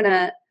you're going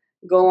to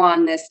go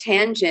on this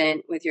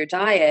tangent with your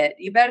diet,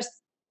 you better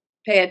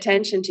pay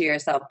attention to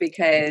yourself,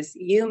 because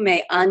you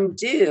may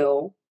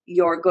undo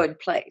your good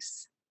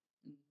place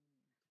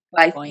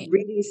by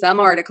reading some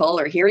article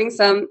or hearing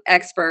some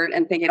expert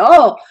and thinking,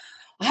 oh,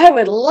 I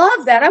would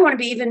love that. I want to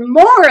be even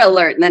more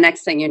alert. And the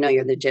next thing you know,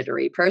 you're the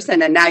jittery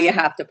person. And now you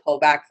have to pull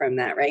back from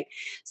that, right?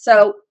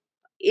 So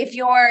if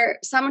you're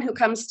someone who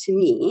comes to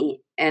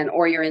me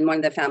or you're in one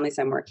of the families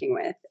I'm working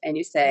with and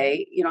you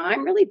say,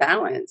 I'm really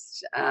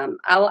balanced,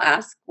 I'll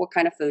ask what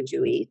kind of food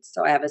you eat.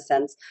 So I have a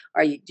sense,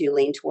 do you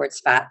lean towards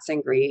fats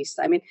and grease?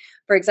 I mean,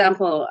 for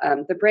example,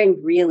 the brain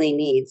really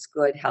needs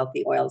good,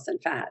 healthy oils and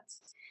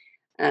fats.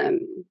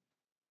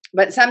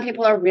 But some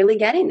people are really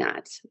getting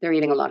that. They're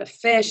eating a lot of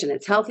fish, and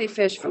it's healthy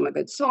fish from a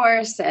good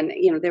source. And,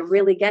 they're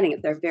really getting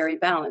it. They're very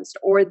balanced.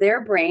 Or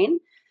their brain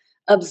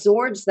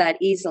absorbs that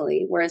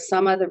easily, whereas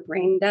some other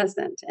brain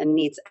doesn't and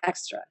needs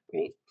extra,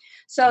 right?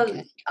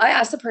 So I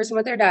ask the person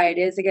what their diet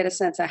is to get a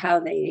sense of how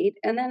they eat.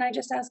 And then I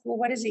just ask, well,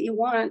 what is it you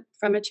want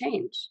from a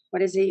change?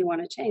 What is it you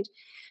want to change?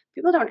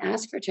 People don't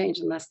ask for change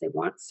unless they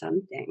want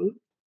something,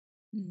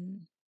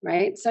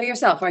 right? So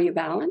yourself, are you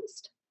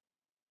balanced?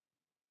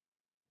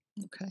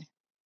 Okay.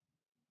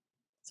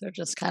 So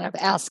just kind of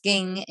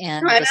asking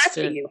and no, I'm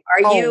asking you,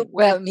 are you?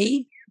 Well,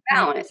 me?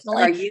 balance.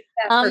 Personally, Are you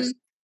that person?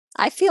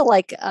 I feel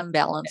like I'm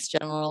balanced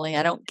generally.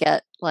 I don't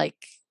get like,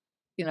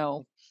 you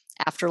know,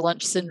 after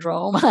lunch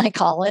syndrome, I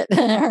call it,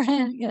 or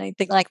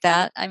anything like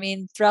that. I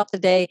mean, throughout the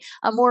day,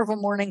 I'm more of a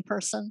morning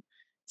person.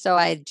 So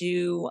I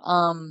do,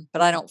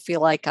 but I don't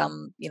feel like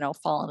I'm,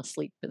 falling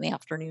asleep in the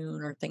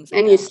afternoon or things like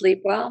And you that.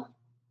 sleep well?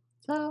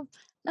 So,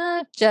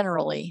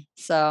 generally.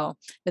 So,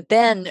 but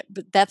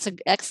that's an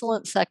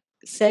excellent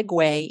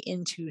segue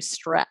into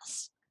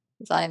stress.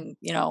 'Cause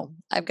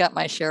I've got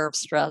my share of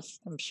stress.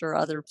 I'm sure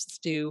others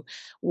do.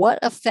 What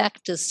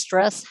effect does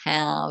stress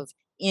have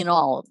in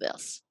all of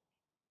this?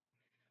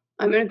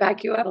 I'm going to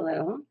back you up a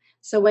little.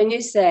 So when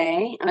you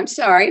say, I'm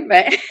sorry,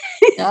 but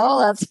No,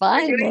 that's we're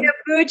fine. doing a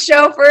food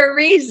show for a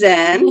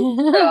reason.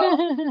 So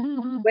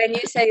when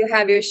you say you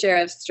have your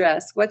share of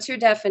stress, what's your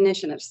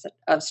definition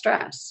of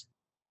stress?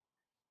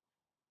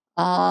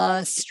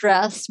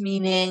 Stress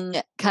meaning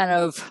kind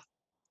of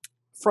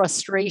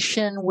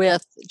frustration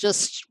with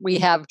we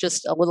have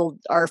just a little,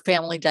 our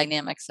family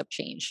dynamics have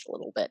changed a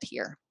little bit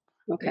here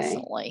Okay.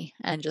 recently,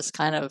 and just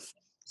kind of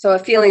So a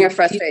feeling of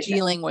frustration.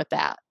 dealing with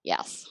that.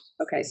 Yes.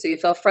 Okay. So you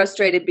feel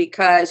frustrated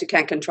because you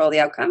can't control the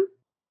outcome?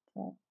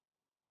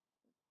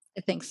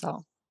 I think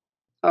so.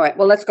 All right.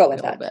 Well, let's go A with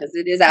little that bit. because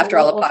it is, after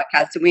all, a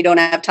podcast and we don't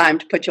have time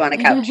to put you on a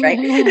couch, right?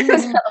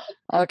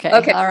 Okay.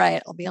 Okay. All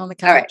right. I'll be on the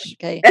All right. couch.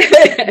 Okay.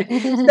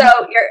 So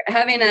you're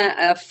having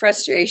a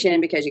frustration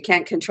because you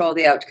can't control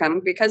the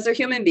outcome because they're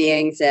human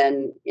beings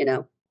and,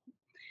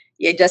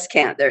 you just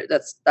can't.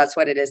 That's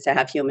what it is to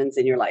have humans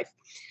in your life.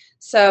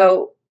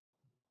 So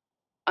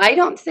I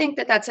don't think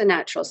that that's a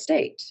natural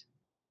state.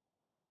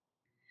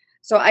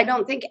 So I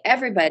don't think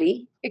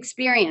everybody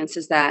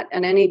experiences that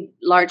in any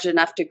large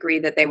enough degree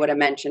that they would have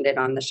mentioned it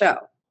on the show.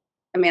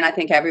 I mean, I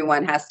think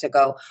everyone has to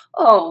go,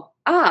 oh,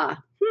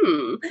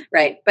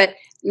 right. But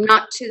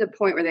not to the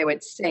point where they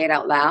would say it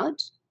out loud.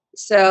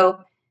 So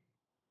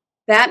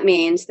that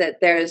means that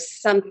there's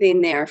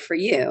something there for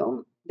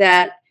you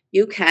that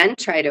you can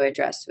try to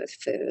address with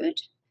food.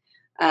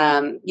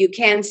 You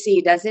can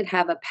see, does it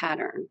have a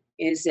pattern?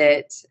 Is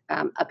it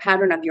a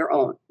pattern of your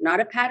own, not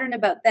a pattern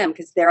about them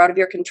because they're out of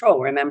your control,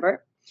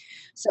 remember?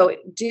 So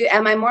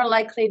am I more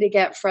likely to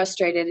get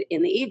frustrated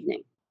in the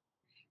evening?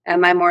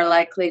 Am I more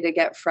likely to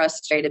get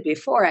frustrated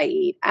before I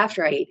eat,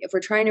 after I eat? If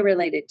we're trying to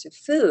relate it to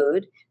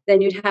food,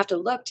 then you'd have to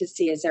look to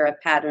see, is there a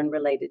pattern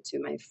related to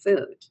my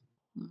food?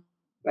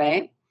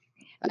 Right?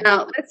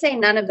 Now, let's say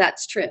none of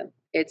that's true.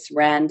 It's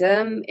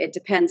random. It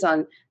depends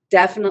on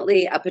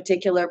definitely a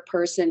particular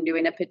person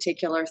doing a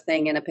particular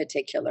thing in a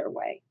particular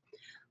way.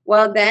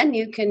 Well, then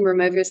you can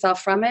remove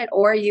yourself from it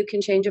or you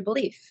can change a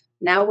belief.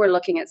 Now we're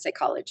looking at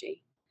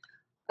psychology.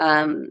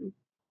 Or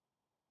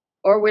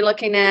we're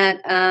looking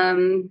at,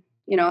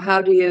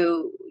 how do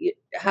you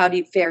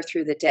fare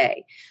through the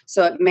day?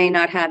 So it may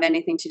not have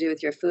anything to do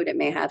with your food. It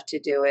may have to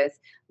do with,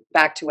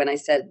 back to when I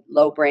said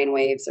low brain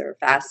waves or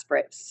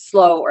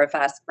slow or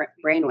fast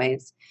brain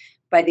waves.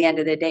 By the end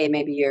of the day,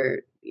 maybe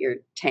you're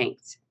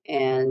tanked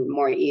and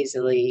more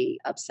easily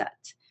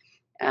upset.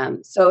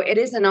 So it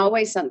isn't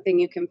always something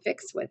you can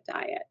fix with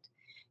diet.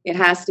 It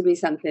has to be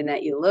something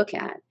that you look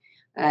at.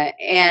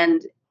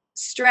 And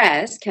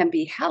stress can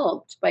be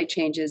helped by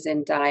changes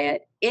in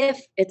diet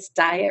if it's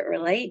diet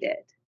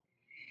related.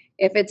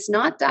 If it's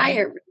not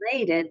diet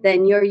related,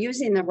 then you're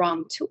using the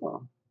wrong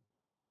tool,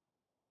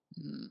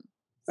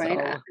 right?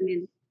 So, I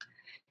mean,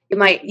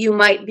 you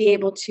might be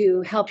able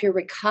to help your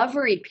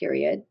recovery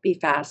period be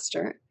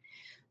faster.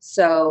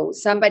 So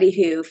somebody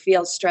who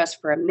feels stress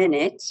for a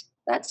minute,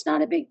 that's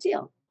not a big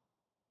deal.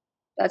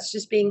 That's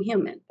just being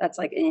human. That's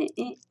like,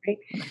 right?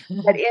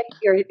 But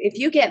if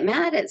you get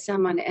mad at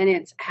someone and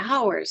it's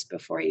hours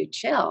before you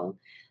chill,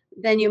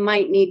 then you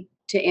might need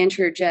to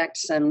interject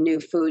some new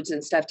foods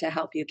and stuff to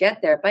help you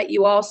get there. But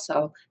you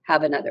also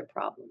have another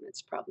problem.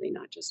 It's probably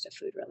not just a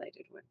food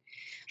related one.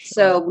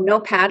 sure. So no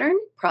pattern,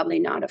 probably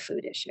not a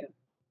food issue.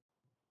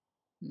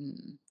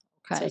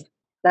 Okay. So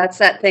that's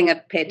that thing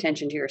of pay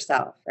attention to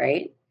yourself,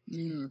 right? So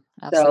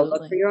look for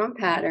Absolutely. your own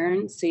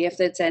patterns, see if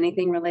it's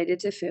anything related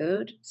to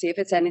food, see if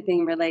it's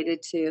anything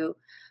related to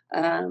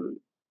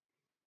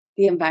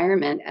the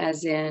environment,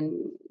 as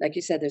in, like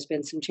you said, there's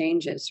been some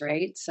changes,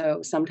 right? So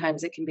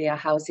sometimes it can be a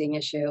housing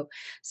issue.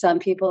 Some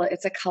people,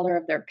 it's a color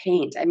of their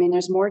paint. I mean,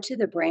 there's more to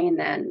the brain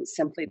than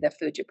simply the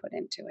food you put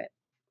into it.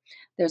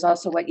 There's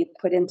also what you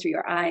put in through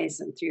your eyes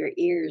and through your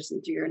ears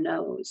and through your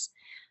nose.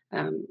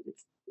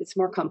 It's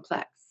more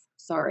complex.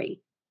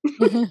 Sorry.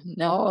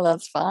 No,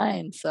 that's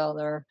fine. So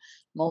there are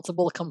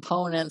multiple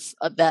components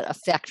that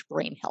affect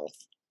brain health.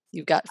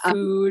 You've got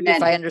food, if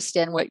I Many.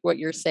 understand what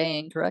you're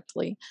saying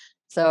correctly.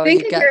 So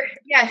Think you've of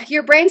got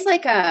your brain's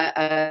like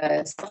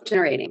a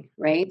self-generating,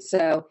 right?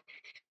 So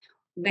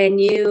when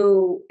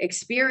you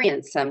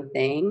experience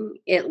something,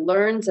 it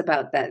learns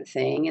about that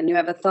thing and you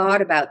have a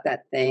thought about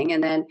that thing.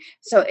 And then,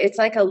 so it's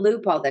like a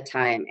loop all the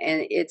time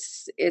and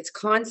it's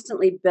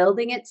constantly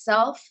building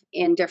itself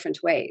in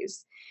different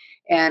ways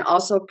and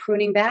also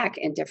pruning back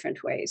in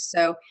different ways.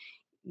 So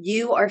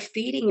you are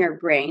feeding your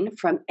brain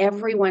from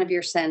every one of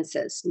your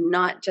senses,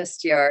 not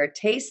just your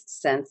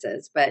taste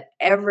senses, but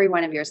every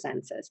one of your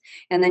senses.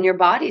 And then your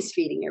body's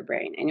feeding your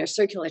brain, and your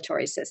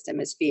circulatory system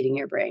is feeding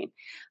your brain.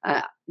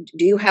 Uh,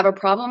 do you have a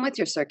problem with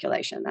your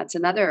circulation? That's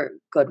another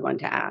good one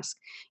to ask.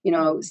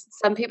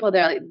 Some people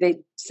they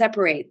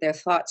separate their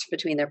thoughts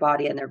between their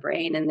body and their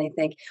brain, and they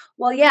think,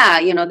 well,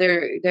 yeah,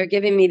 they're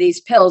giving me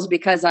these pills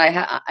because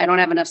I don't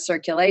have enough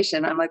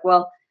circulation. I'm like,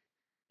 well,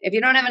 if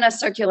you don't have enough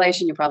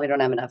circulation, you probably don't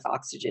have enough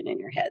oxygen in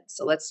your head.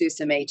 So let's do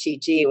some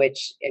HEG,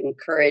 which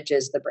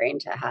encourages the brain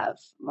to have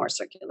more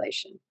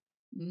circulation.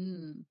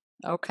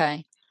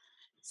 Okay.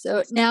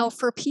 So now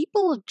for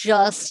people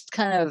just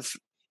kind of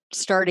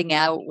starting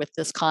out with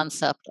this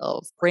concept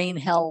of brain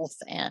health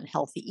and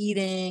healthy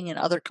eating and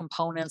other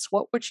components,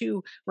 what would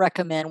you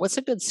recommend? What's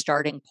a good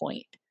starting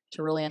point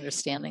to really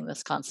understanding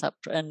this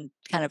concept and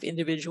kind of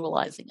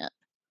individualizing it?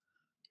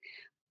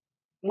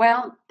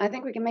 Well, I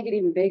think we can make it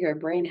even bigger,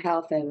 brain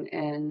health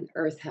and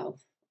earth health.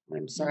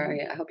 I'm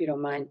sorry, I hope you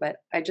don't mind, but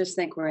I just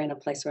think we're in a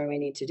place where we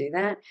need to do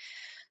that.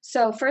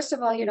 So, first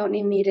of all, you don't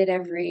need meat at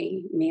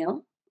every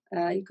meal.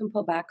 You can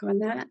pull back on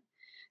that.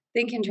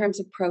 Think in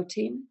terms of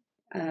protein.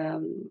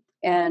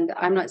 And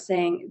I'm not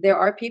saying there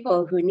are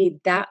people who need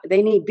that.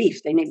 They need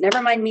beef. They need,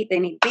 never mind meat, they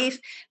need beef.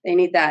 They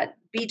need that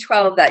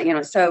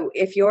B12, So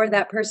if you're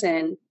that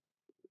person,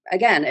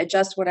 again,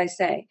 adjust what I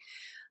say.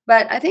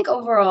 But I think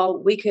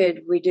overall, we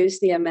could reduce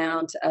the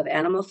amount of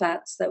animal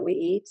fats that we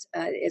eat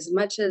as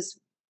much as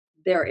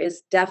there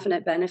is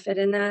definite benefit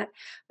in that.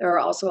 There are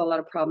also a lot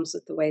of problems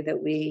with the way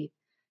that we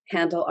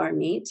handle our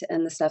meat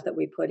and the stuff that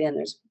we put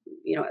in.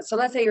 So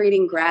let's say you're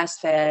eating grass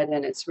fed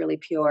and it's really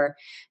pure.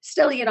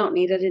 Still, you don't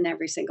need it in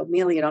every single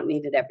meal. You don't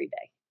need it every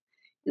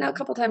day. A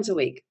couple times a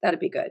week, that'd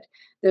be good.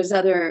 There's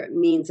other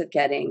means of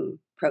getting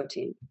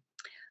protein.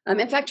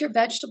 In fact, your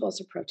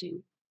vegetables are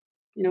protein.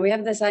 We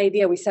have this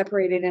idea, we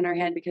separate it in our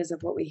head because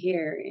of what we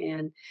hear,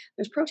 and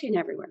there's protein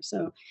everywhere.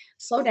 So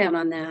slow down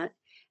on that.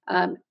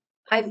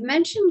 I've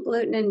mentioned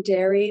gluten and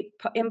dairy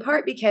in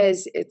part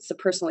because it's a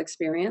personal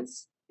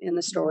experience in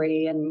the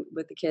story and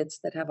with the kids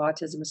that have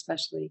autism,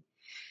 especially.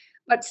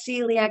 But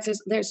celiac,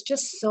 there's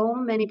just so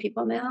many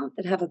people now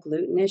that have a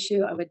gluten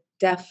issue. I would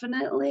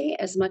definitely,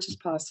 as much as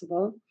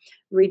possible,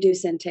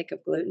 reduce intake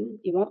of gluten.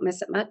 You won't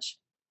miss it much.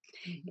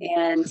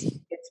 And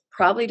it's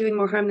probably doing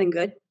more harm than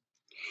good.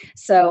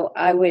 So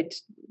I would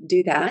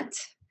do that.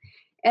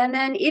 And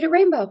then eat a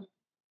rainbow.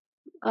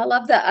 I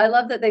love that. I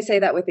love that they say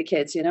that with the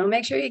kids,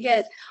 make sure you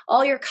get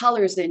all your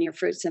colors in your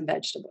fruits and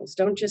vegetables.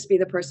 Don't just be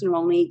the person who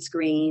only eats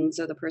greens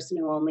or the person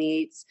who only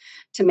eats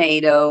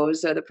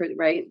tomatoes or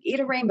right. Eat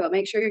a rainbow.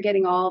 Make sure you're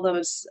getting all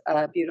those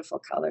beautiful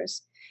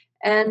colors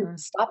and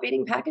stop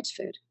eating packaged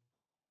food.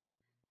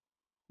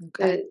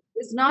 Okay.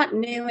 It's not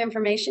new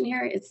information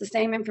here. It's the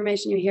same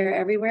information you hear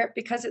everywhere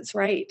because it's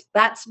right.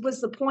 That was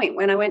the point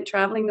when I went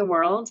traveling the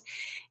world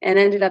and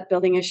ended up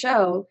building a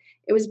show.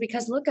 It was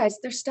because, look, guys,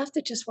 there's stuff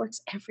that just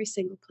works every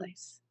single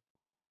place.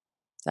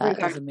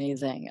 That is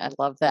amazing. I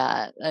love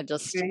that.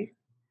 Okay.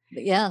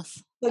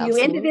 Yes, So you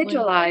absolutely.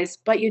 individualize,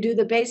 but you do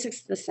the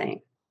basics the same,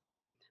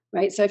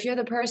 right? So if you're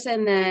the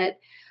person that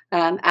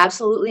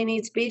absolutely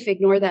needs beef,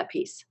 ignore that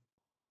piece.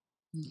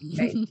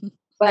 Okay.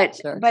 But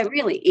Sure. but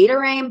really, eat a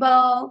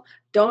rainbow.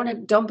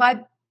 Don't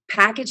buy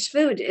packaged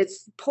food.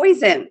 It's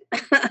poison.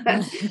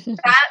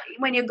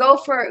 When you go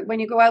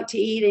out to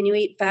eat and you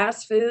eat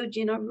fast food,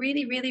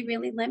 really, really,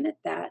 really limit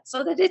that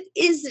so that it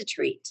is a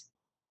treat.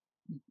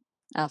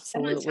 I'm not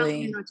telling you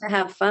Absolutely. not to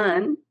have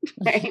fun,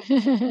 right?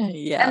 And then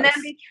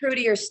Yes. be true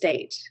to your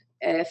state.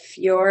 If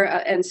you're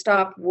and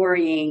stop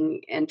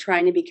worrying and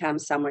trying to become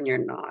someone you're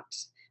not.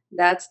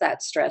 That's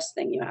that stress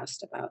thing you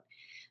asked about.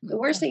 The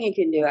worst Okay. thing you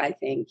can do, I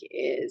think,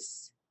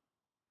 is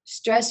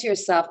stress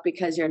yourself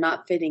because you're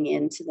not fitting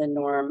into the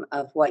norm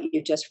of what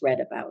you just read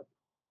about.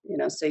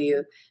 So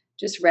you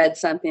just read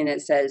something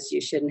that says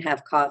you shouldn't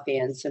have coffee.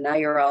 And so now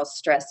you're all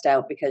stressed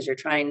out because you're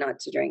trying not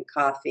to drink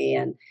coffee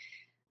and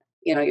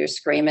you're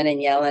screaming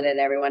and yelling at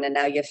everyone and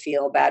now you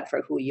feel bad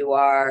for who you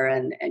are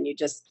and you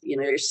just,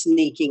 you're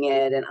sneaking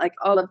it and like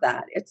all of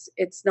that.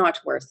 It's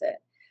not worth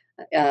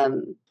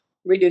it.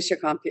 Reduce your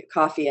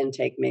coffee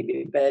intake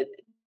maybe, but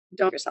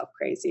don't make yourself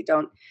crazy.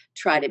 Don't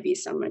try to be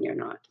someone you're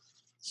not.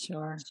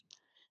 Sure.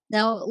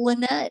 Now,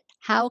 Lynette,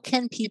 how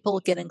can people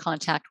get in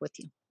contact with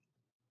you?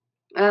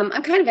 I'm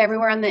kind of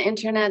everywhere on the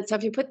internet. So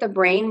if you put the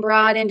brain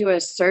broad into a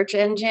search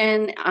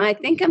engine, I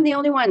think I'm the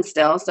only one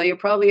still. So you're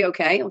probably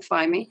okay. You'll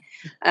find me.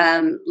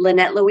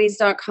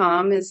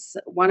 LynetteLouise.com is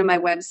one of my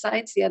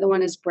websites. The other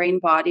one is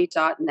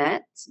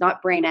brainbody.net. It's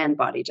not brain and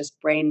body, just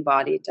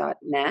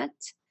brainbody.net.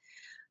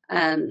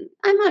 I'm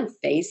on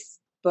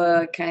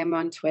Facebook. I'm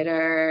on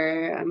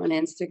Twitter. I'm on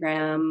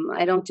Instagram.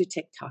 I don't do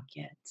TikTok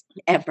yet,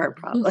 ever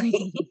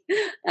probably.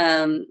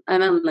 I'm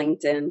on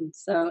LinkedIn.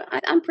 So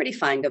I'm pretty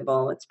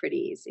findable. It's pretty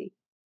easy.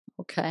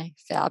 Okay,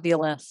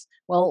 fabulous.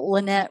 Well,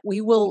 Lynette, we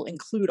will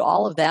include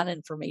all of that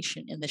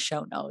information in the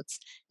show notes.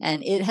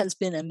 And it has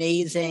been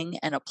amazing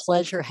and a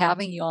pleasure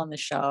having you on the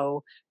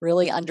show,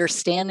 really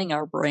understanding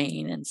our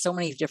brain and so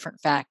many different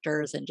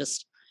factors and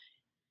just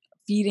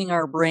feeding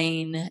our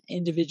brain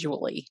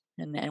individually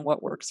and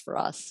what works for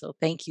us. So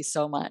thank you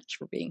so much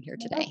for being here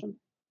You're today.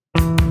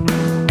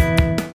 welcome.